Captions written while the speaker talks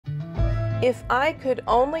If I could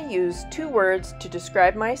only use 2 words to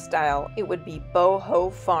describe my style, it would be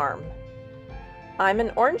boho farm. I'm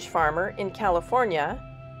an orange farmer in California,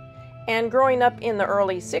 and growing up in the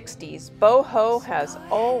early 60s, boho has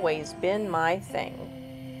always been my thing.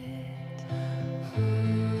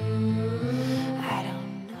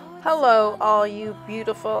 Hello, all you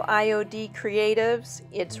beautiful IOD creatives.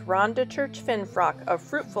 It's Rhonda Church Finfrock of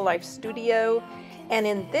Fruitful Life Studio, and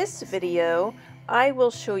in this video, I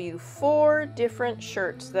will show you 4 different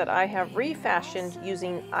shirts that I have refashioned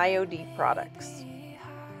using IOD products.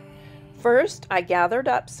 First, I gathered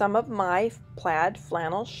up some of my plaid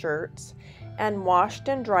flannel shirts and washed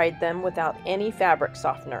and dried them without any fabric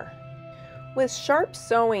softener. With sharp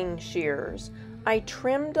sewing shears, I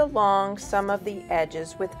trimmed along some of the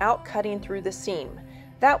edges without cutting through the seam.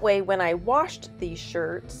 That way, when I washed these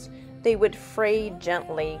shirts, they would fray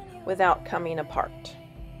gently without coming apart.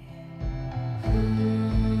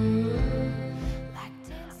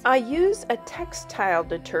 I use a textile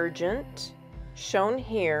detergent, shown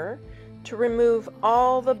here, to remove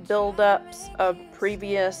all the buildups of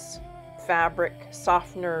previous fabric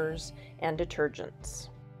softeners and detergents.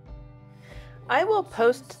 I will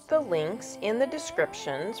post the links in the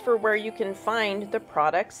descriptions for where you can find the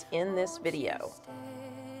products in this video.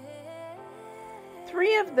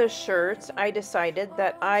 3 of the shirts I decided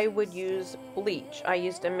that I would use bleach. I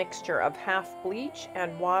used a mixture of half bleach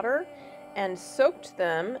and water and soaked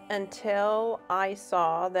them until I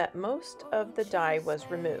saw that most of the dye was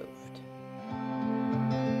removed.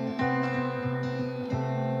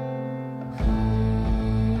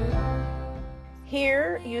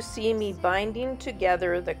 Here you see me binding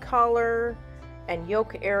together the collar and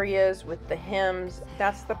yoke areas with the hems.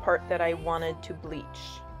 That's the part that I wanted to bleach.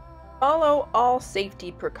 Follow all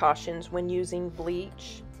safety precautions when using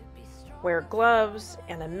bleach. Wear gloves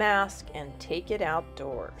and a mask and take it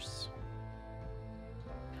outdoors.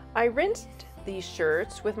 I rinsed these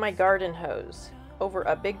shirts with my garden hose over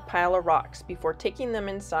a big pile of rocks before taking them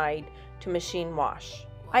inside to machine wash.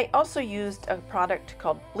 I also used a product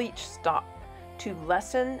called Bleach Stop to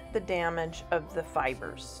lessen the damage of the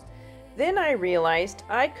fibers. Then I realized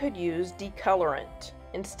I could use decolorant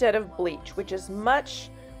instead of bleach, which is much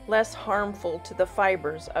less harmful to the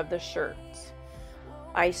fibers of the shirts.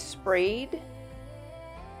 I sprayed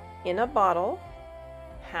in a bottle,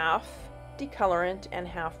 half decolorant and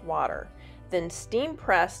half water, then steam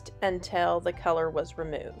pressed until the color was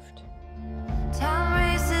removed.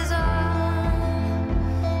 Time races on,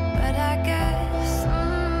 but I guess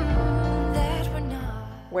that we're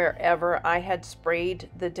not. Wherever I had sprayed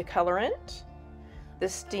the decolorant, the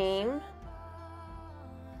steam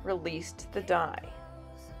released the dye.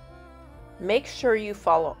 Make sure you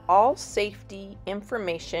follow all safety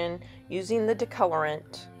information using the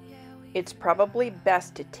decolorant. It's probably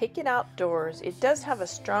best to take it outdoors. It does have a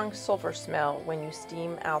strong sulfur smell when you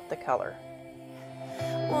steam out the color.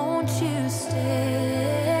 Won't you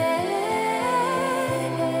stay?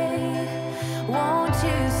 Won't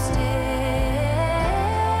you stay?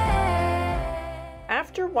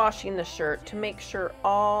 After washing the shirt to make sure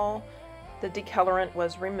all the decolorant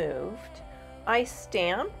was removed, I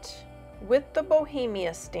stamped with the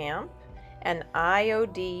Bohemia stamp and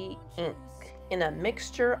IOD ink in a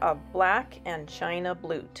mixture of black and china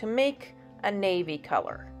blue to make a navy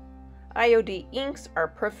color. IOD inks are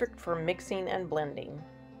perfect for mixing and blending.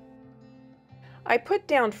 I put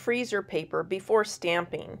down freezer paper before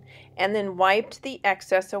stamping and then wiped the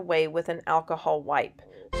excess away with an alcohol wipe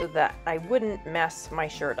so that I wouldn't mess my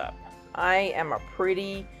shirt up. I am a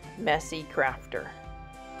pretty messy crafter.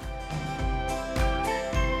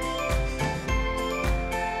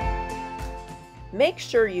 Make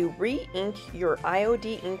sure you re-ink your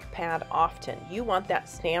IOD ink pad often. You want that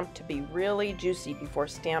stamp to be really juicy before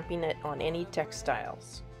stamping it on any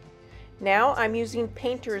textiles. Now I'm using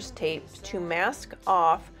painter's tape to mask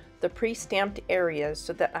off the pre-stamped areas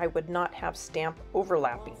so that I would not have stamp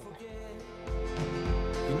overlapping.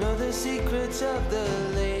 You know the secrets of the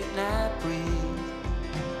late night breeze.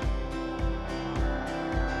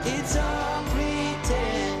 It's all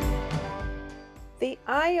pretend. The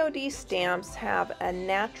IOD stamps have a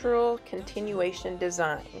natural continuation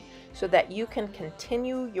design so that you can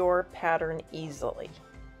continue your pattern easily.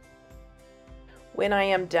 When I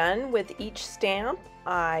am done with each stamp,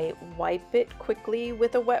 I wipe it quickly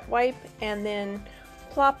with a wet wipe and then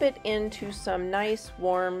plop it into some nice,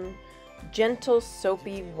 warm, gentle,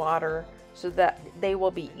 soapy water so that they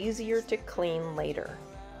will be easier to clean later.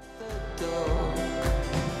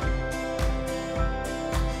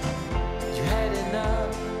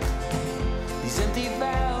 These empty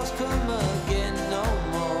vows come again no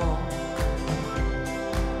more.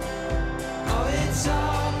 it's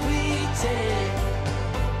all pretend.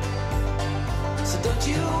 So don't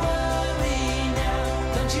you worry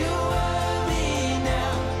now, don't you worry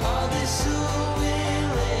now, all this soon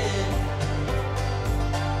will end.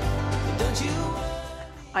 Don't you worry.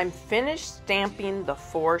 I'm finished stamping the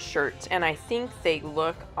 4 shirts, and I think they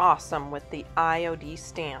look awesome with the IOD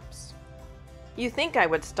stamps. You think I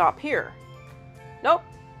would stop here? Nope,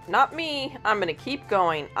 not me. I'm gonna keep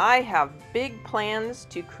going. I have big plans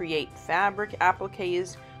to create fabric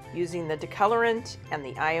appliques using the decolorant and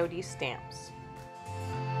the IOD stamps.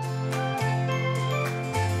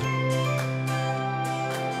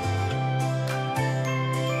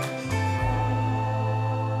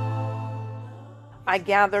 I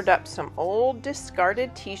gathered up some old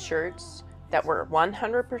discarded t-shirts that were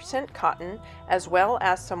 100% cotton, as well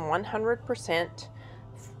as some 100%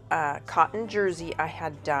 cotton jersey I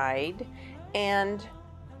had dyed, and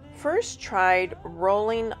first tried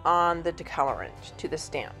rolling on the decolorant to the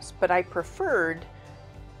stamps, but I preferred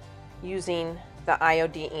using the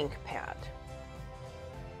IOD ink pad.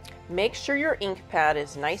 Make sure your ink pad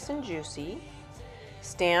is nice and juicy.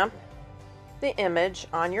 Stamp the image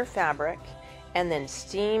on your fabric and then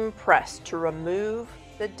steam press to remove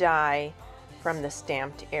the dye from the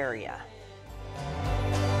stamped area.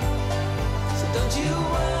 So don't you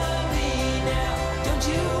worry now, don't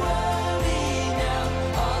you worry now,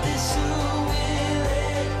 all this soon will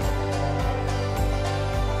end.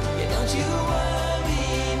 Yeah, don't you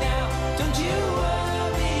worry now, don't you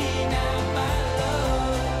worry now, my love.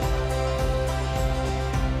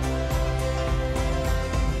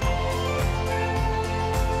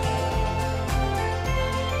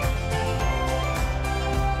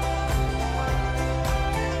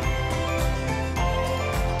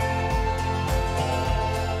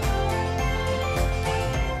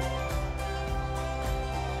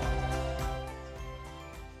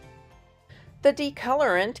 The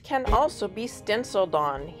decolorant can also be stenciled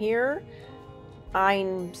on. Here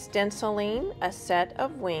I'm stenciling a set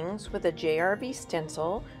of wings with a JRB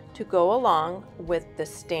stencil to go along with the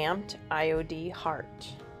stamped IOD heart.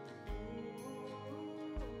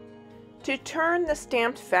 To turn the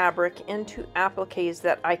stamped fabric into appliques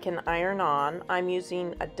that I can iron on, I'm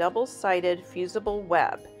using a double-sided fusible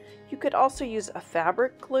web. You could also use a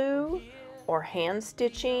fabric glue or hand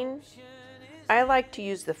stitching. I like to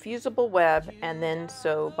use the fusible web and then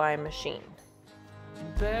sew by machine.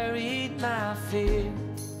 Buried my fear,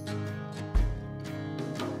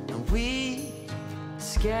 and we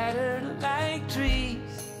scattered like trees,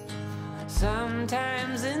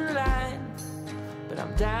 sometimes in line, but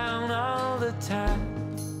I'm down all the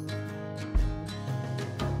time.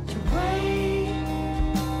 You wait,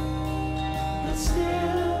 but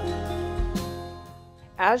still.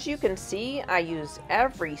 As you can see, I use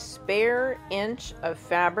every spare inch of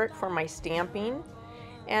fabric for my stamping,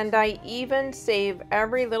 and I even save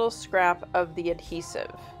every little scrap of the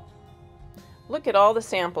adhesive. Look at all the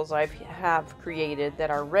samples I have created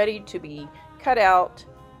that are ready to be cut out,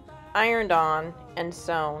 ironed on, and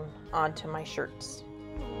sewn onto my shirts.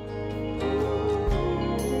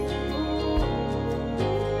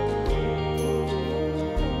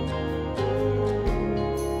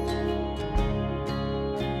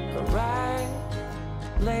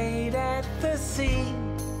 Laid at the sea,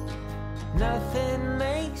 nothing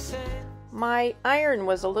makes sense. My iron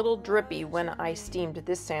was a little drippy when I steamed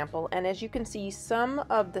this sample, and as you can see, some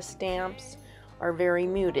of the stamps are very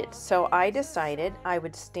muted, so I decided I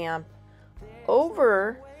would stamp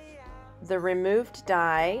over the removed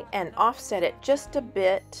dye and offset it just a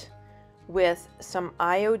bit with some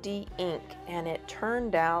IOD ink, and it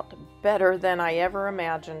turned out better than I ever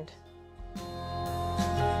imagined.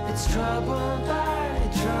 It's trouble by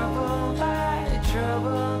trouble by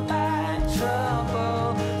trouble by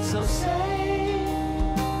trouble. So say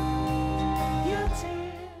your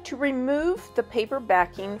tears. To remove the paper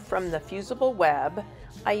backing from the fusible web,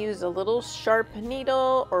 I use a little sharp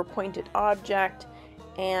needle or pointed object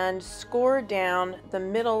and score down the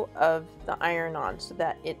middle of the iron-on so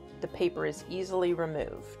that the paper is easily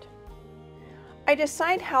removed. I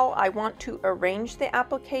decide how I want to arrange the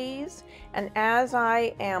appliques, and as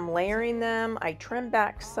I am layering them, I trim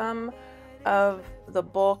back some of the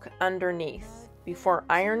bulk underneath before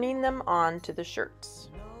ironing them onto the shirts.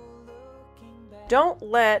 Don't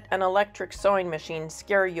let an electric sewing machine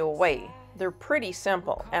scare you away. They're pretty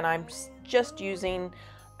simple, and I'm just using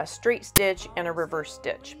a straight stitch and a reverse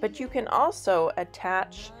stitch, but you can also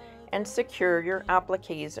attach and secure your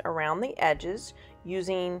appliques around the edges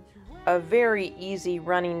using a very easy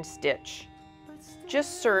running stitch.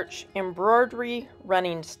 Just search embroidery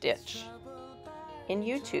running stitch in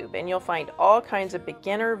YouTube and you'll find all kinds of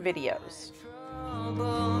beginner videos.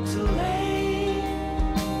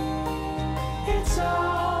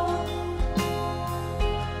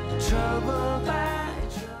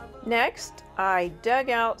 Next, I dug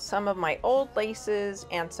out some of my old laces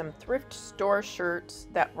and some thrift store shirts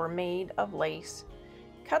that were made of lace,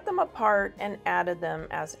 cut them apart and added them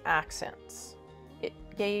as accents. It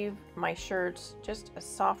gave my shirts just a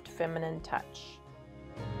soft feminine touch.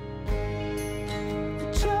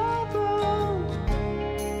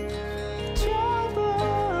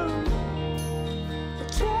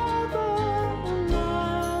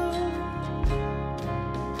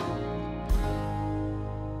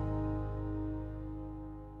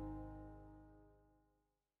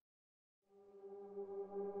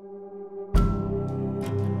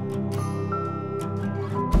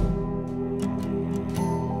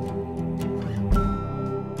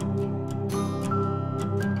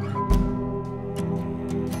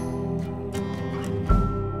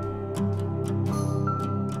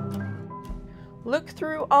 Look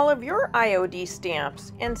through all of your IOD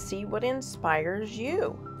stamps and see what inspires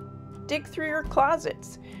you. Dig through your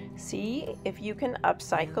closets. See if you can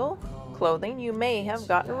upcycle clothing you may have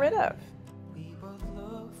gotten rid of.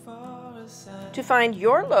 To find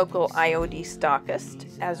your local IOD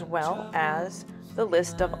stockist, as well as the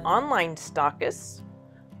list of online stockists,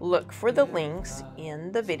 look for the links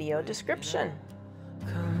in the video description.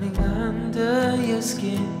 Coming under your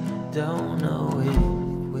skin, don't know if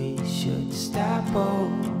we should stop or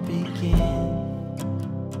begin.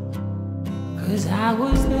 'Cause I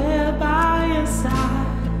was there by your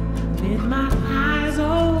side, with my eyes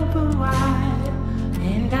open wide,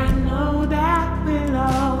 and I know that will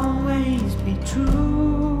always be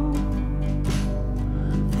true.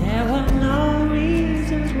 There were no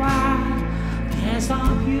reasons why, guess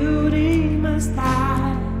all beauty must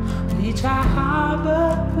die. We try hard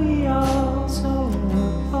but we also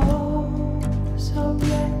so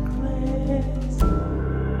reckless, so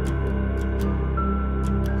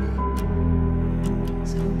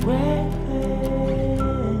reckless.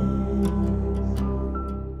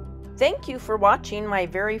 Thank you for watching my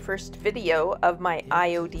very first video of my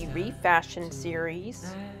IOD Refashion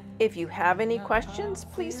series. If you have any questions,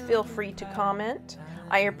 please feel free to comment.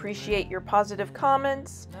 I appreciate your positive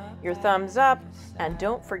comments, your thumbs up, and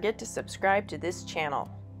don't forget to subscribe to this channel.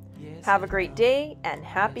 Have a great day and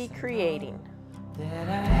happy creating. That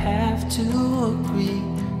I have to agree,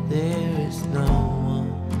 there is no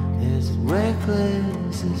one as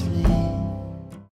reckless as me.